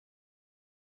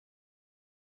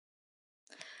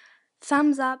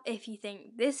Thumbs up if you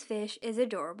think this fish is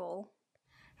adorable.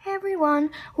 Hey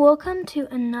everyone, welcome to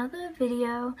another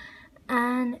video,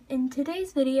 and in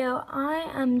today's video I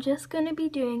am just going to be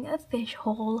doing a fish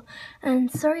haul.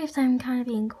 And sorry if I'm kind of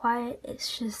being quiet,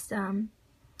 it's just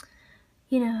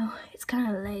you know, it's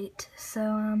kind of late,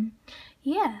 so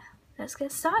yeah, let's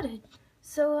get started.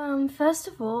 So first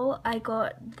of all, I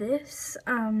got this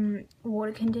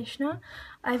water conditioner.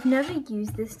 I've never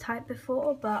used this type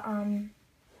before, but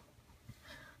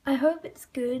I hope it's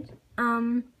good.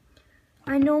 I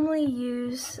normally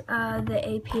use the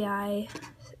API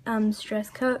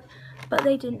stress coat, but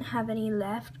they didn't have any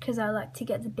left because I like to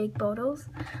get the big bottles.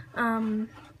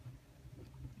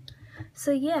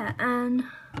 So yeah, and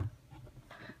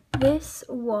this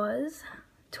was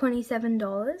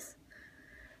 $27,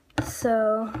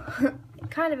 so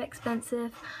kind of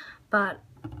expensive, but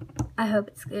I hope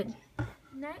it's good.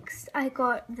 Next, I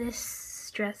got this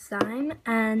stress zyme,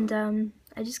 and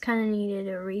I just kind of needed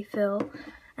a refill,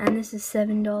 and this is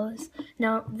 $7.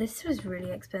 Now, this was really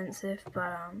expensive,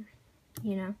 but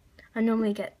you know, I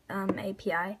normally get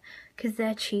API because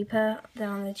they're cheaper. They're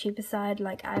on the cheaper side.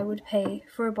 Like, I would pay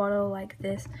for a bottle like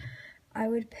this, I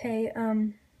would pay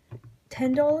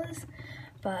 $10,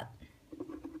 but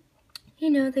you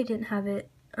know, they didn't have it,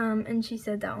 and she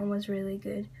said that one was really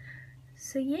good.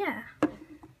 So yeah.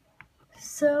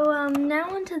 So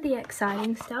now onto the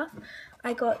exciting stuff.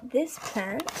 I got this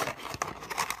plant,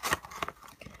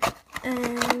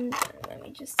 and let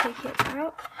me just take it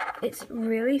out. It's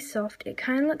really soft. It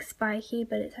kind of looks spiky,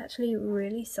 but it's actually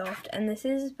really soft. And this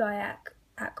is by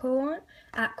Aqua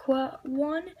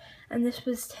One, and this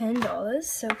was $10,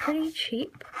 so pretty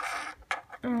cheap.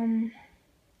 And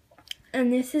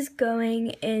this is going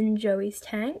in Joey's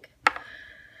tank.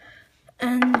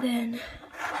 And then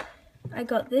I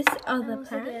got this other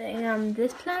plant,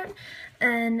 this plant,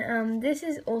 and this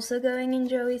is also going in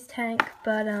Joey's tank,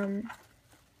 but I'm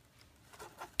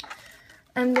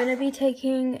gonna be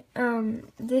taking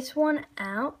this one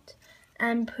out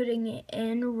and putting it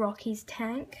in Rocky's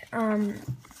tank,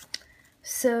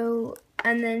 so,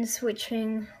 and then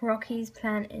switching Rocky's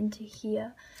plant into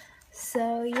here.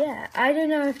 So yeah, I don't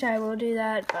know if I will do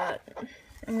that, but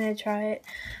I'm gonna try it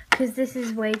because this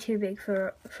is way too big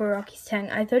for Rocky's tank.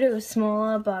 I thought it was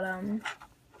smaller, but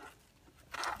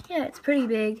yeah, it's pretty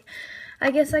big.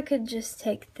 I guess I could just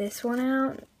take this one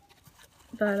out,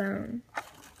 but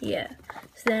yeah,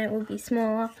 so then it would be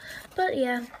smaller, but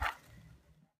yeah.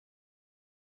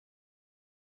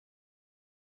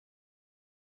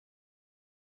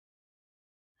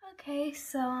 Okay,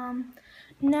 so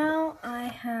now I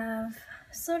have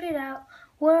sorted out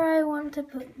where I want to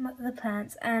put the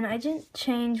plants, and I didn't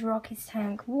change Rocky's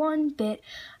tank one bit.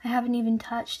 I haven't even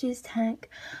touched his tank,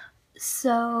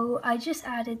 so I just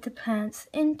added the plants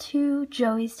into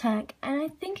Joey's tank, and I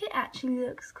think it actually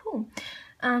looks cool.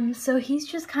 So he's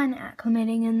just kind of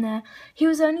acclimating in there. He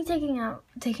was only taken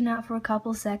out for a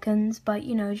couple seconds, but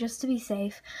you know, just to be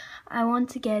safe, I want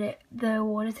to get the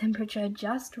water temperature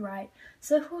just right.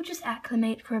 So he'll just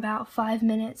acclimate for about 5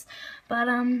 minutes. But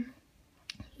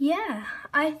yeah,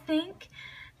 I think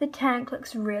the tank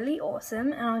looks really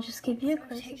awesome, and I'll just give you a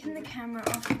close. Taking the camera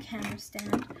off the camera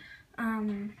stand.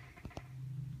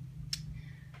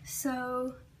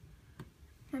 So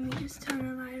let me just turn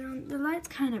the light on. The light's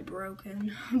kind of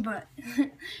broken, but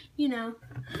you know,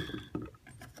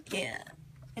 yeah,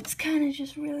 it's kind of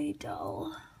just really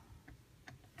dull.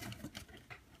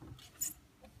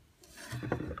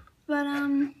 But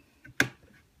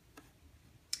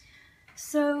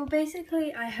so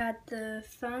basically I had the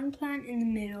fern plant in the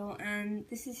middle, and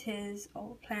this is his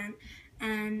old plant,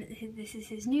 and this is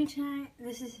his new tank,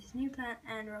 this is his new plant,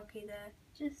 and Rocky there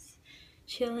just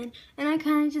chilling, and I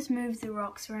kind of just moved the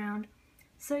rocks around.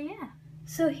 So yeah,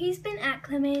 so he's been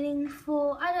acclimating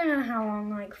for I don't know how long,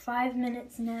 like 5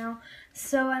 minutes now,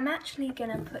 so I'm actually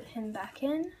gonna put him back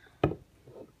in.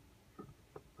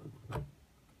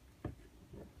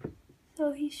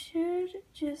 So he should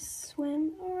just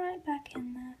swim right back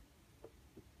in there.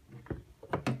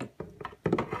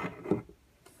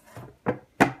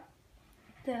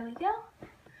 There we go.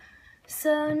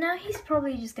 So now he's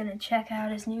probably just gonna check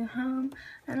out his new home,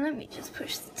 and let me just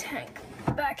push the tank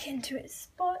back into its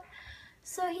spot.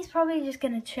 So he's probably just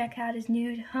gonna check out his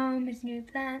new home, his new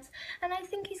plants, and I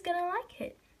think he's gonna like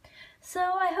it. So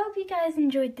I hope you guys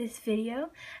enjoyed this video,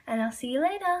 and I'll see you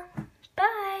later.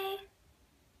 Bye!